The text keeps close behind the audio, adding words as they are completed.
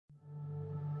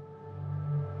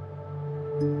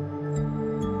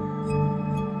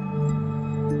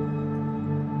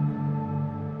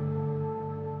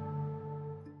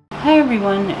Hi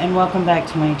everyone, and welcome back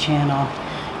to my channel.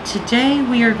 Today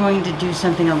we are going to do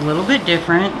something a little bit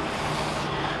different.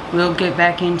 We'll get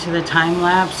back into the time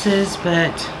lapses,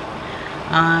 but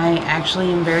I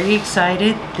actually am very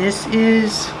excited. This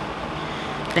is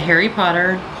the Harry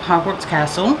Potter Hogwarts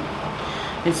castle.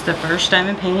 It's the first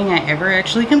diamond painting I ever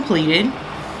actually completed,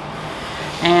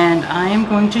 and I am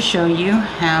going to show you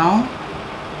how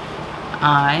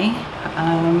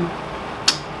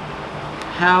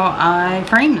I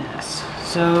frame this.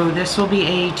 So this will be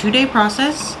a 2-day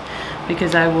process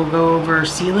because I will go over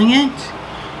sealing it,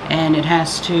 and it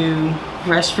has to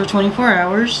rest for 24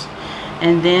 hours,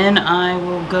 and then I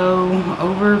will go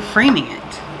over framing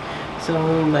it.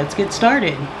 So let's get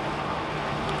started.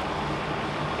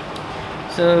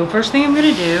 So first thing I'm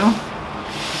going to do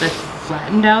is I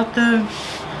flattened out the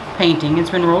painting.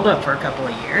 It's been rolled up for a couple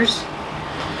of years,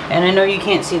 and I know you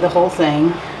can't see the whole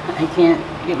thing. I can't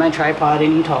get my tripod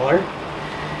any taller.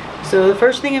 So the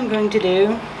first thing I'm going to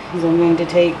do is I'm going to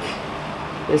take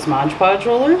this Mod Podge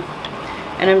roller,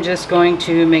 and I'm just going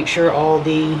to make sure all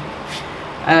the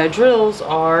drills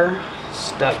are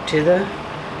stuck to the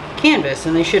canvas,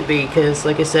 and they should be, because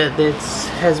like I said, this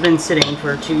has been sitting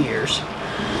for 2 years. So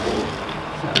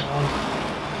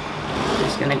I'm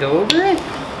just going to go over it.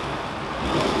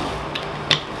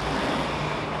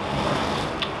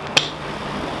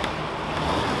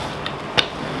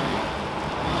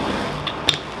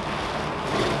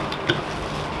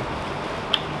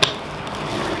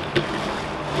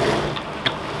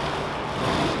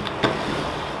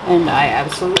 And I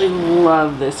absolutely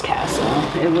love this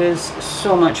castle. It was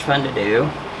so much fun to do.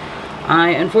 I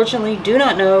unfortunately do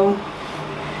not know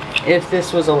if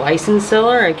this was a licensed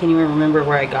seller. I can't even remember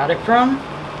where I got it from.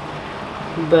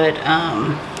 But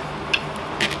I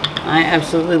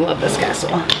absolutely love this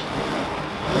castle.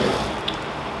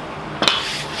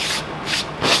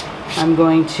 I'm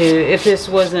going to, if this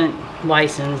wasn't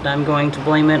licensed, I'm going to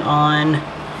blame it on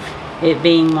it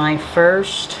being my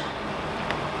first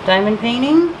diamond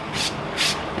painting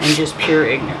and just pure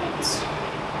ignorance.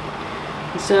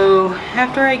 So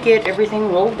after I get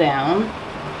everything rolled down,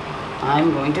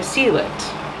 I'm going to seal it,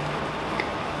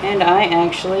 and I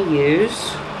actually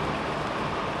use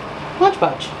Mod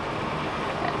Podge,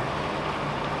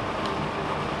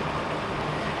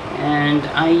 and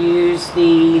I use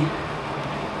the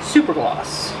super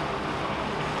gloss.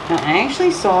 Now I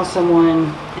actually saw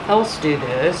someone else do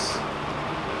this,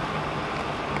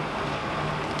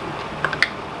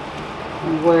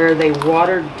 where they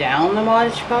watered down the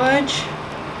Mod Podge.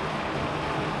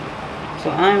 So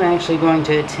I'm actually going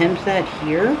to attempt that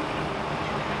here.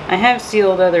 I have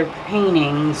sealed other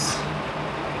paintings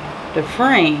to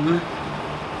frame,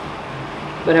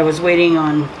 but I was waiting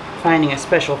on finding a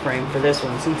special frame for this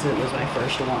one since it was my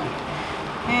first one.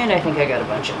 And I think I got a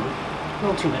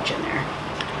little too much in there.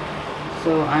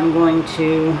 So I'm going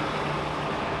to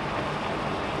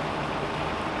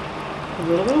put a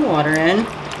little bit of water in.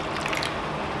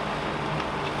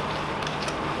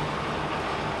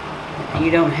 You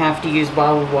don't have to use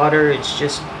bottled water, it's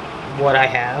just what I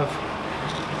have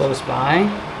close by.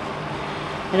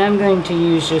 And I'm going to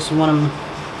use just one of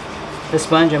the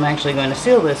sponge I'm actually going to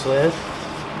seal this with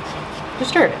to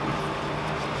start it.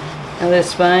 Now this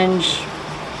sponge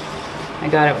I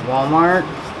got at Walmart.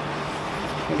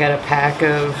 I got a pack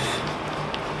of,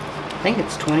 I think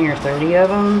it's 20 or 30 of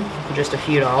them for just a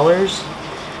few dollars.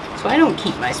 So I don't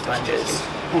keep my sponges.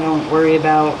 I don't worry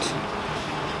about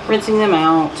rinsing them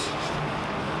out.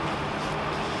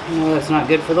 I know that's not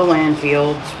good for the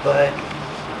landfills, but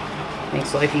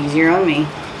makes life easier on me.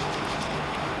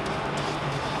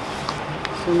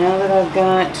 So now that I've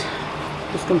got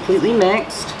this completely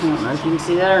mixed, I don't know if you can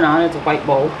see that or not, it's a white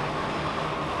bowl,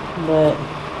 but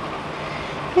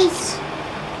it's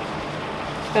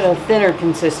got a thinner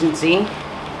consistency.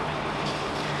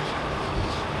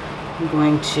 I'm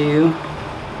going to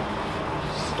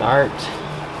start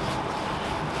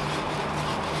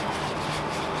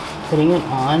putting it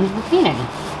on the painting.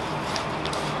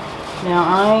 Now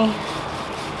I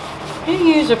do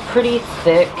use a pretty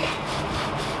thick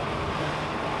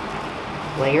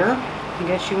layer, I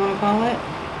guess you want to call it,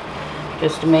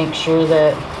 just to make sure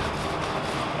that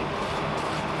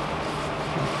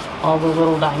all the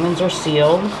little diamonds are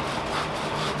sealed.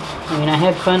 I mean, I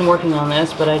had fun working on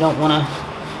this, but I don't want to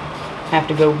have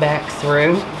to go back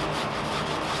through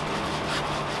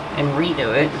and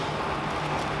redo it.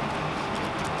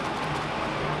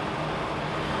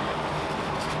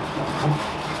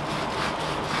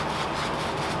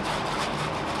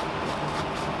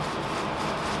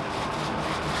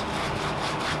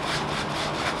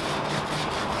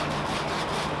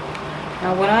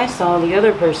 Now what I saw the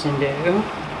other person do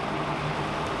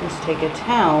Just take a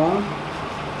towel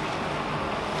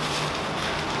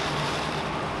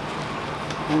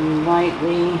and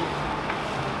lightly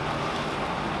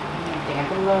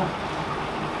dampen the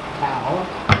towel,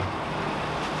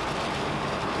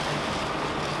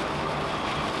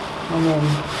 and then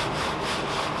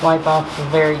wipe off the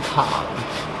very top.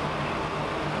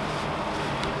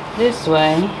 This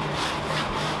way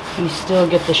you still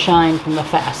get the shine from the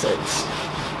facets.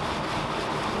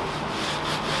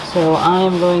 So I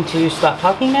am going to stop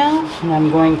talking now, and I'm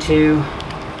going to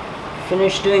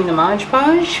finish doing the Mod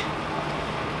Podge,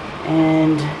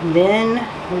 and then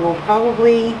we will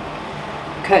probably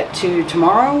cut to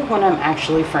tomorrow when I'm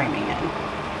actually framing it.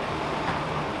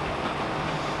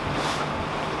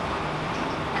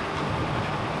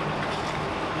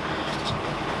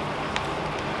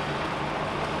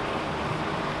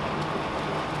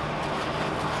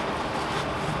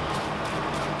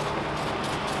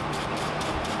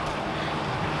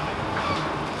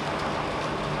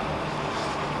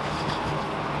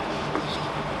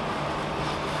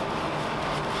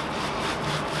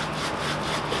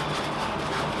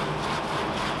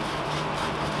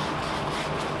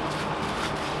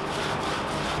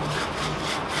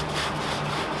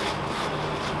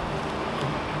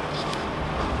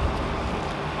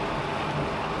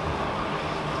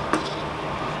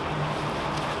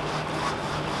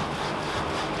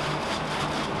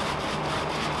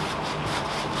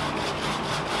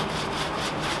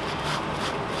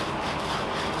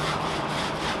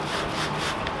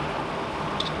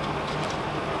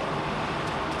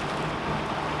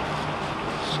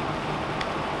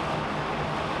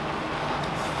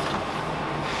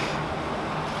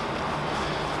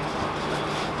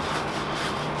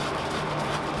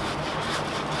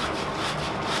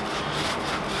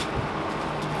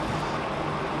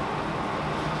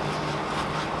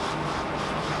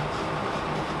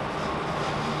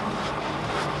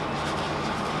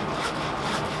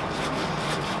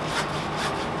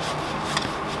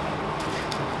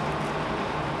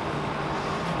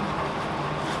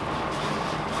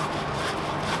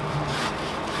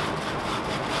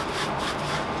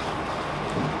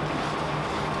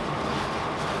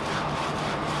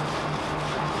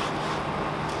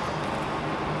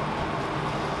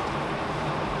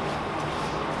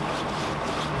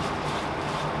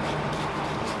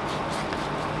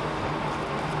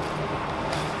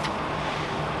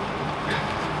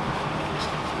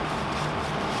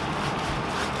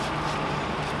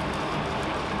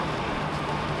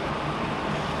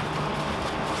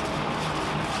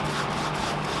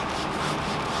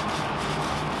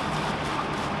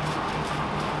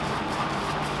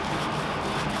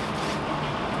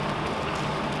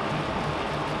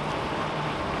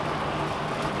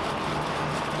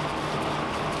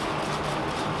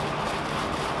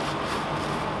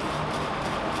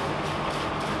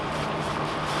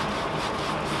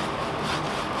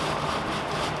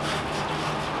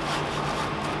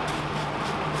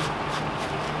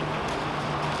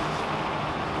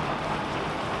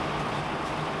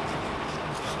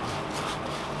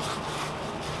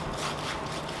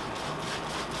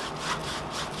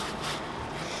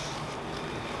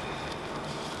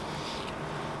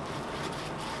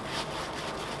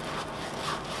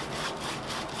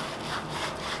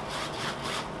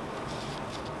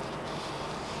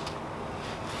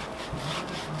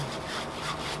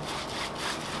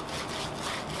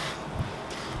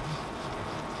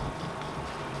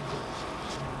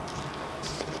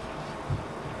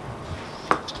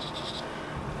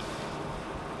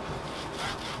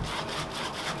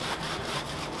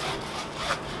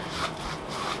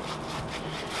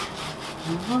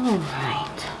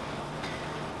 Alright,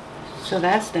 so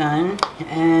that's done,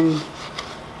 and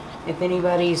if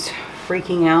anybody's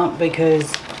freaking out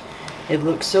because it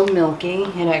looks so milky,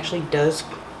 it actually does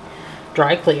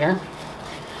dry clear.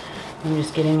 I'm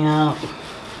just getting out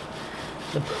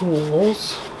the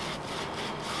pools.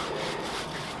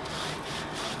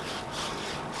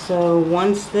 So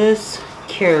once this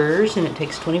cures, and it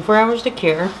takes 24 hours to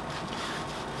cure,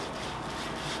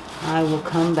 I will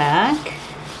come back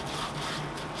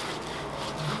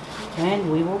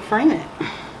and we will frame it.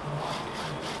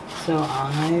 So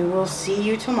I will see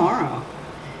you tomorrow.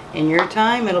 In your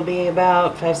time, it'll be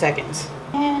about 5 seconds.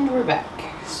 And we're back.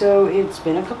 So it's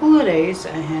been a couple of days.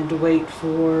 I had to wait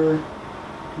for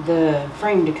the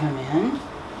frame to come in.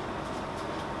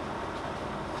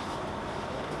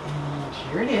 And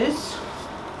here it is.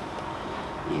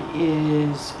 It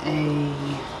is a...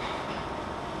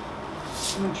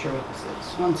 I'm not sure what this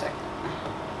is. 1 second.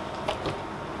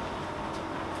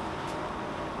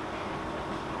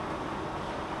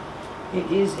 It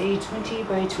is a 20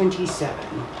 by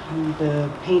 27. And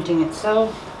the painting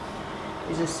itself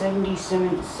is a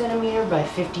 77 centimeter by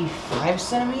 55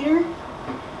 centimeter.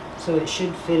 So it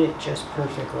should fit it just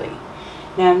perfectly.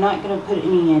 Now I'm not going to put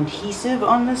any adhesive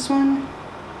on this one,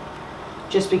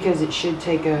 just because it should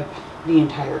take up the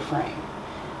entire frame.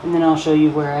 And then I'll show you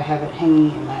where I have it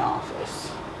hanging in my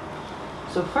office.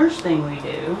 So first thing we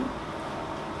do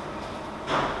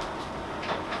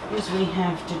is we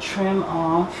have to trim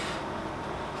off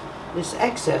this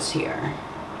excess here.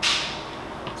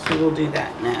 So we'll do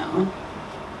that now.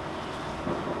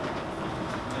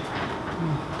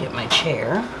 Get my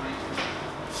chair.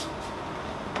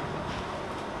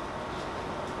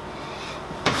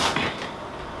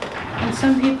 And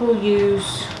some people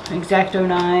use X-Acto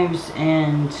knives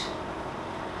and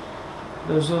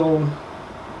those little,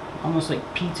 almost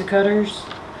like pizza cutters.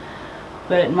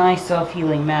 But my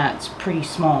self-healing mat's pretty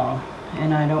small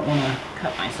and I don't want to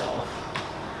cut myself.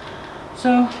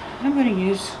 So I'm going to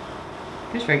use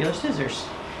just regular scissors.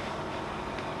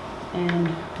 And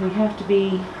we have to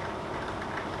be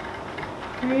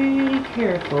pretty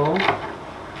careful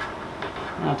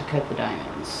not to cut the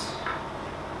diamonds.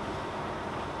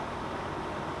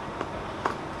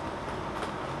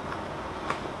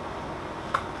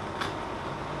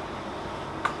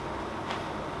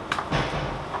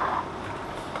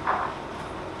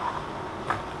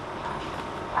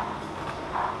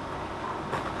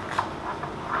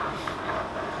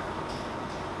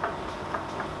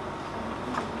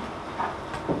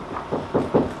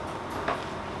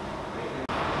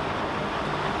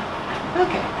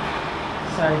 Okay,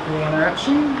 sorry for the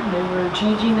interruption. They were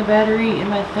changing the battery in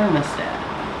my thermostat.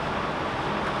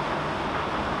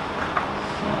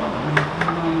 So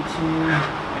I'm going to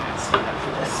stand up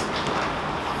for this.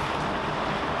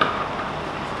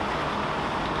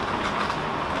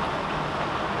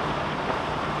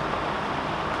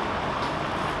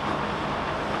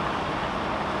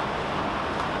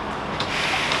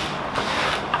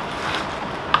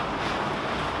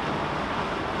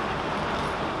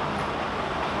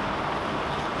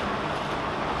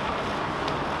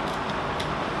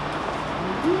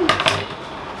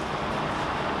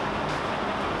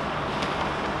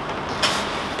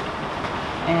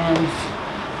 And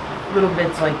little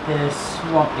bits like this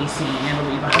won't be seen. It'll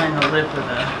be behind the lip of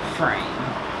the frame.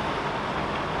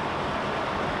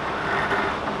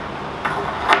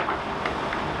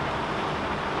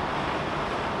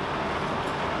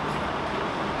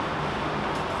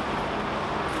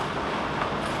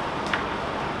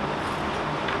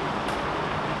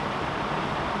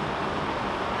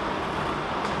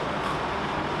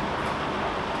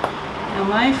 Now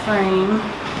my frame,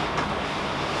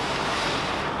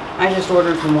 I just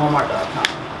ordered from Walmart.com.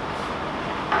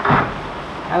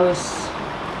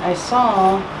 I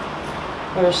saw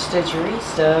where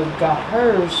Stitcherista got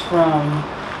hers from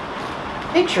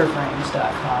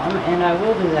pictureframes.com, and I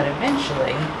will do that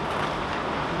eventually.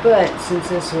 But since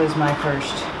this was my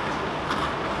first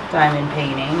diamond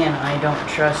painting and I don't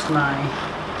trust my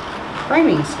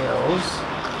framing skills,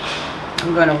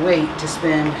 I'm going to wait to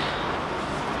spend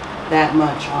that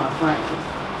much on a frame.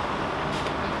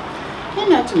 And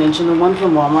not to mention the one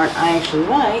from Walmart I actually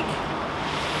like,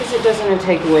 because it doesn't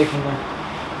take away from the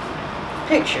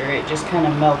picture, it just kind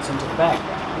of melts into the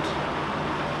background.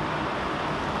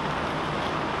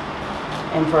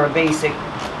 And for a basic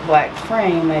black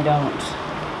frame, I don't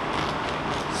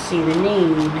see the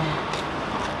need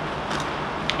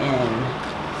in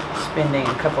spending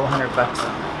a couple $100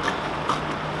 on it.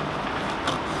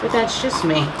 But that's just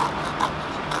me.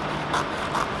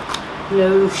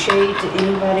 No shade to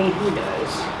anybody who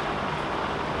does.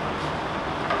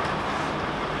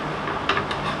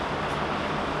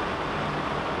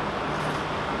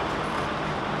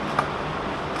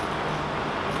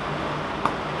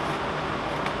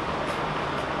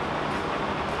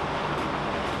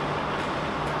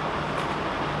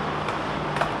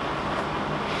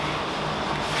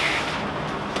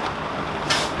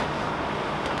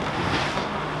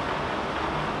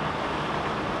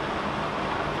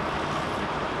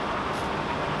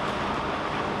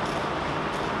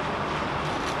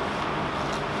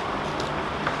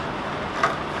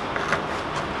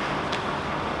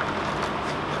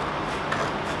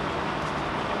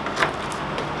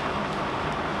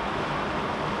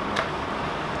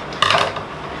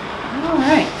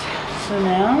 So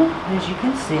now, as you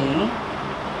can see,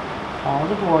 all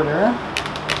the border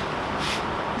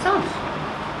is off.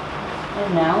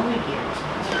 And now we get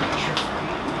the picture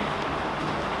frame.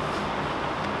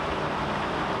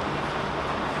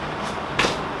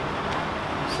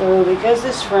 So because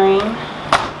this frame,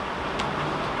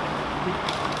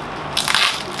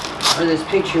 for this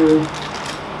picture,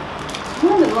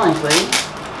 more than likely,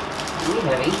 be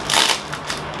heavy.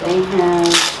 They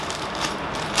have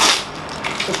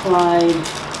supplied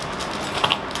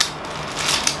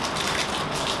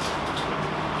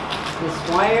this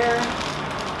wire.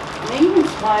 And they even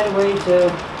supplied a way to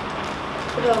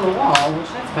put it on the wall, which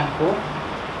that's kind of cool.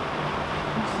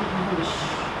 Let's see if I have a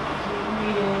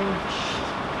 3-inch.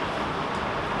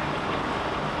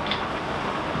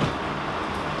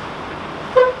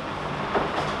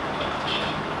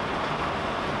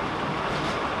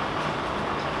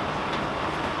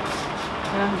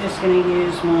 I'm just going to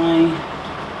use my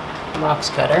box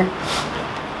cutter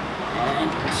and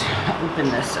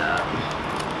open this up.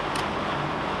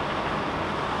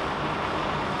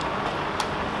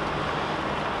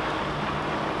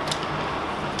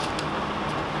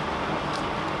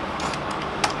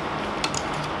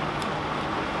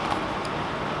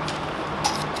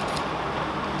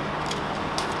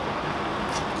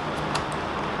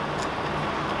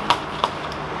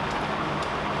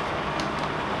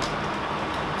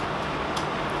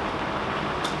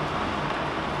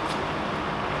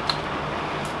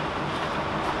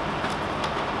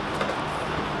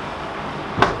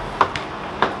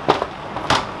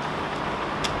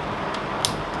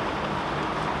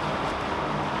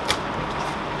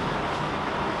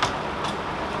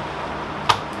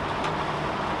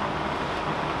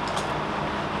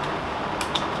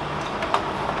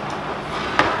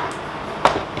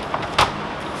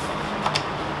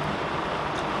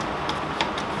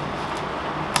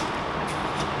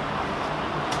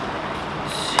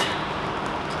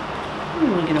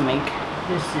 We're going to make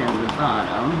this in the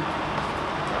bottom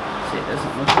so it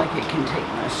doesn't look like it can take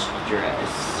my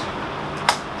stress.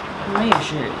 Maybe I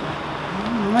should. I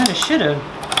might have should have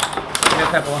paid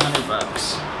a couple of $100.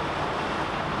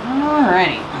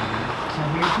 Alrighty. So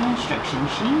here's my instruction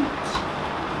sheet.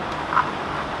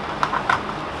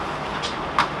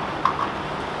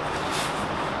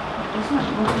 It doesn't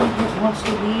look like it wants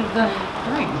to leave the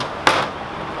thing.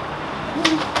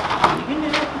 You can do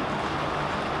it.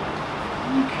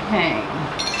 Okay,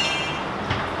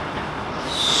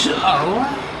 so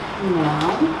now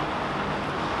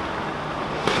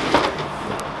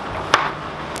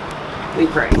we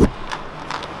pray.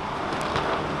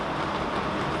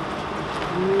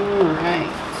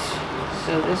 Alright,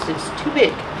 so this is too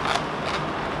big.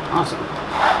 Awesome.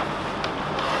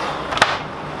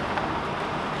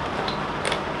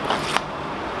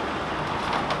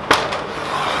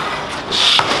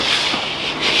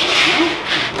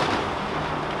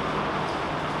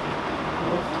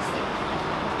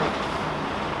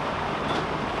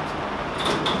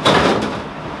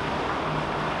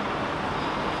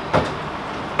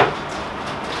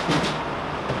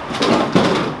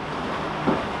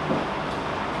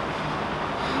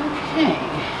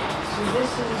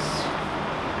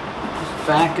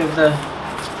 Back of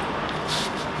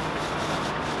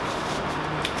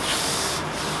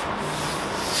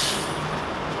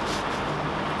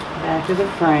the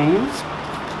frame.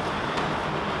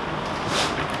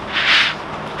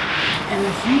 And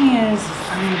the thing is,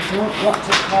 I don't want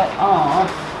to cut off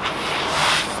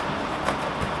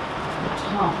the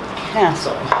top of the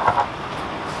castle.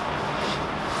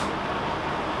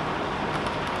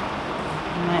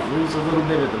 I might lose a little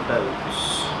bit of the boats.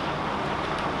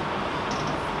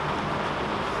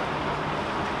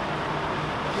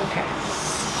 Okay.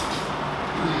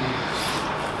 Alright.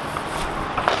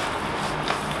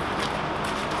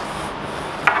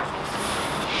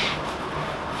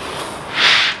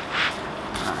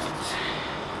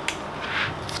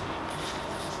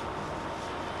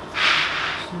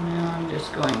 So now I'm just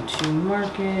going to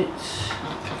mark it.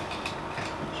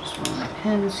 Just one of my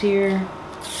pens here.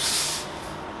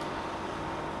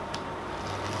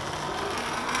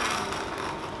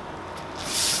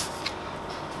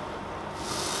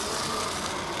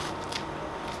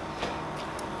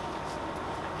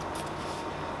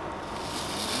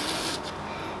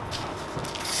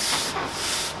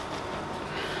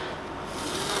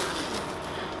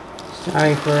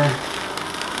 Sorry for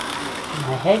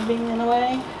my head being in the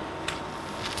way.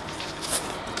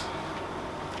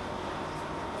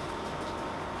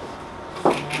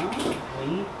 Now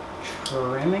we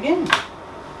trim again.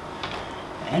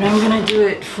 And I'm going to do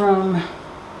it from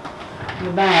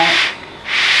the back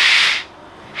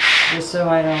just so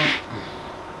I don't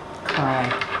cry.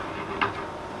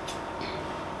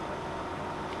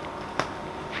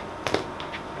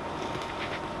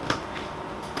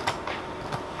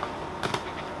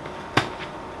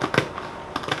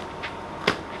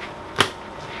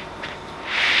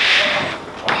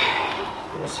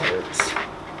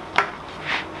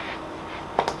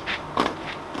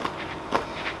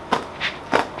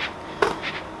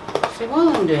 So while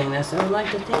I'm doing this, I would like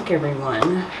to thank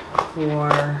everyone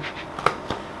for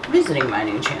visiting my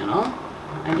new channel.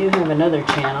 I do have another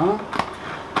channel,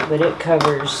 but it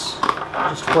covers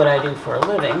just what I do for a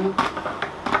living.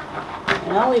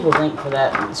 And I'll leave a link for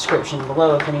that in the description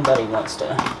below if anybody wants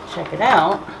to check it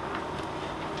out.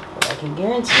 But I can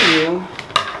guarantee you,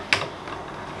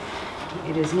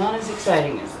 it is not as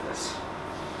exciting as this.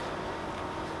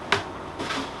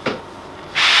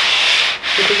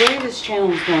 But the way this channel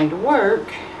is going to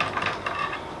work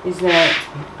is that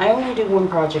I only do one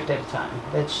project at a time.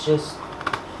 That's just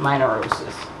minor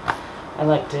roses. I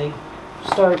like to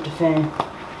start to finish,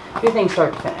 do things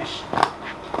start to finish.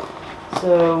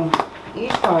 So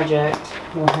each project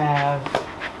will have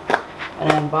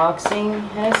an unboxing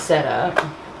and a setup,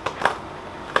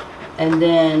 and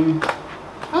then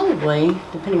probably,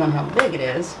 depending on how big it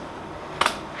is,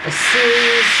 a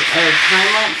series of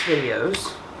time-lapse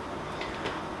videos,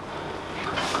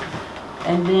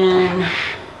 and then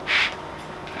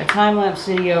a time-lapse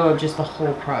video of just the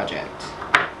whole project,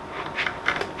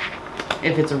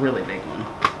 if it's a really big one.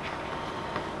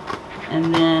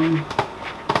 And then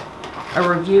a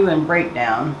review and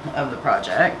breakdown of the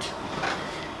project.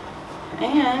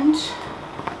 And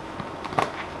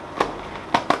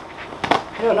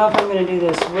I don't know if I'm going to do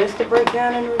this with the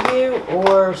breakdown and review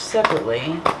or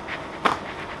separately,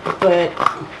 but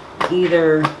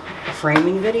either a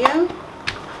framing video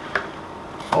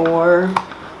or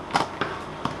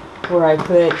where I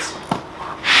put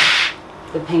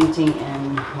the painting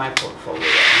in my portfolio,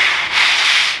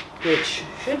 which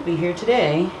should be here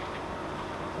today,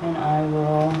 and I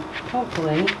will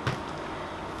hopefully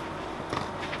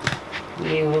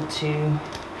be able to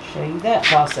show you that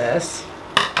process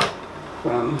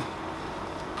from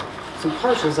some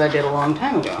parcels I did a long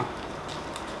time ago.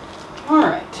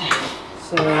 Alright,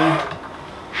 so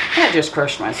that just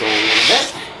crushed my soul a little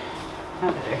bit. How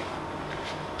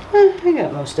did I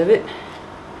got most of it.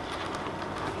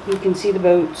 You can see the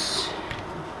boats,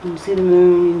 you can see the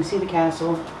moon, you can see the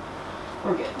castle.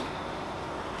 We're good.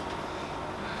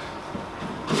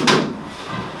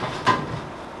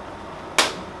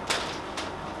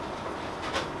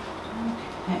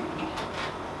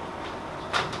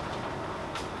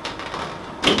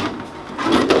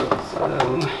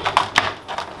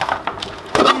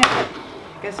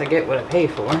 I guess I get what I pay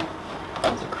for.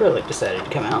 This acrylic decided to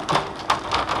come out.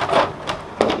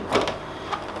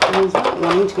 And he's not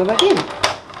wanting to go back in.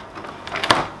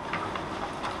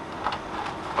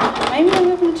 Maybe I'll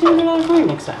have a $200 coin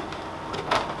next time.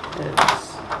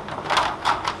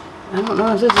 I don't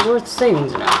know if this is worth the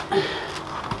savings or not.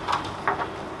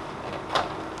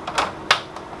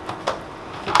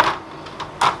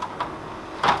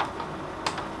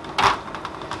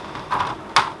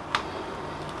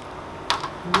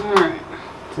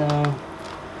 So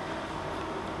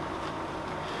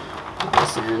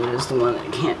this end is the one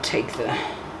that can't take the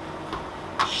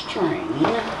string.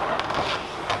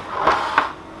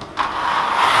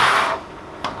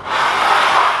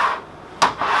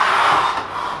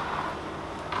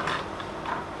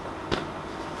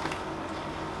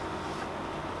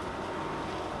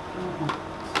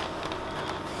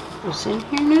 What's in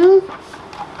here now?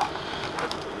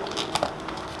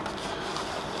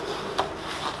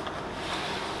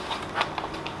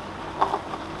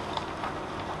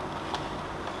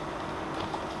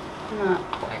 Not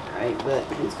quite right, but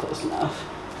it's close enough.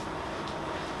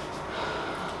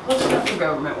 Close enough for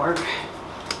government work.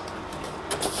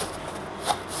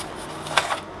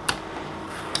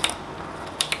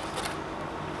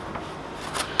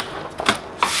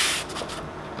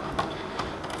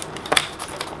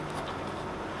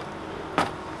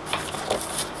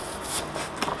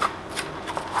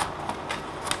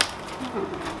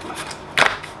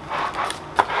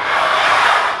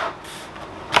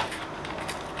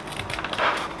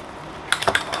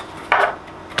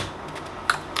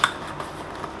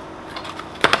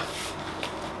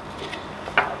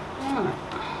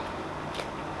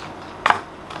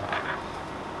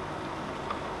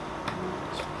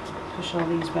 Push all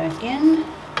these back in,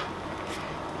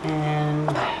 and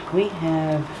we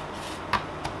have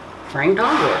framed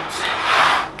Hogwarts.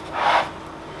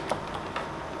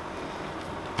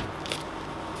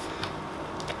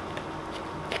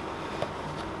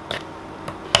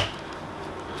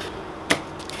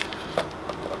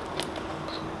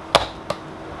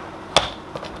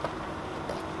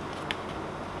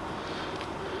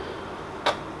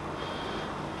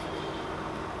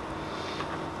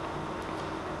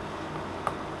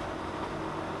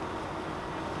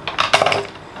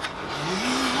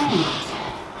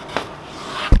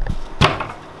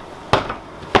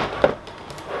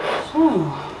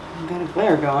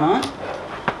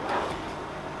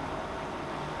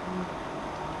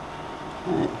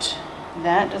 But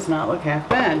that does not look half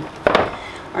bad.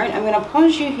 Alright, I'm going to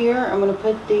pause you here. I'm going to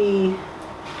put the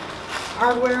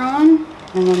hardware on,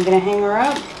 and I'm going to hang her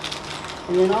up,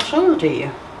 and then I'll show her to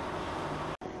you.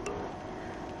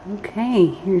 Okay,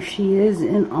 here she is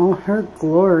in all her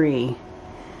glory.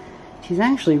 She's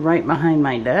actually right behind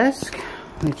my desk,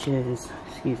 which is,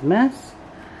 excuse mess,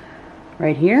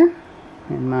 right here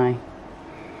in my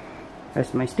rest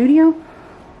of my studio.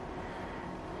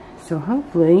 So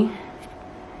hopefully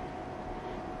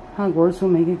Hogwarts will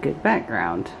make a good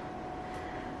background.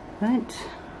 But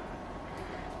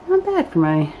not bad for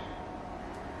my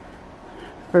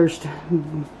first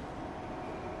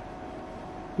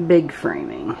big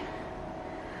framing.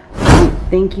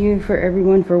 Thank you for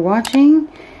everyone for watching.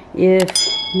 If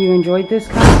you enjoyed this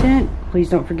content, please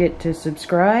don't forget to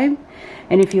subscribe.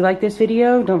 And if you like this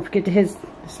video, don't forget to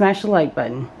smash the like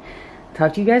button.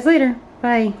 Talk to you guys later.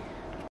 Bye.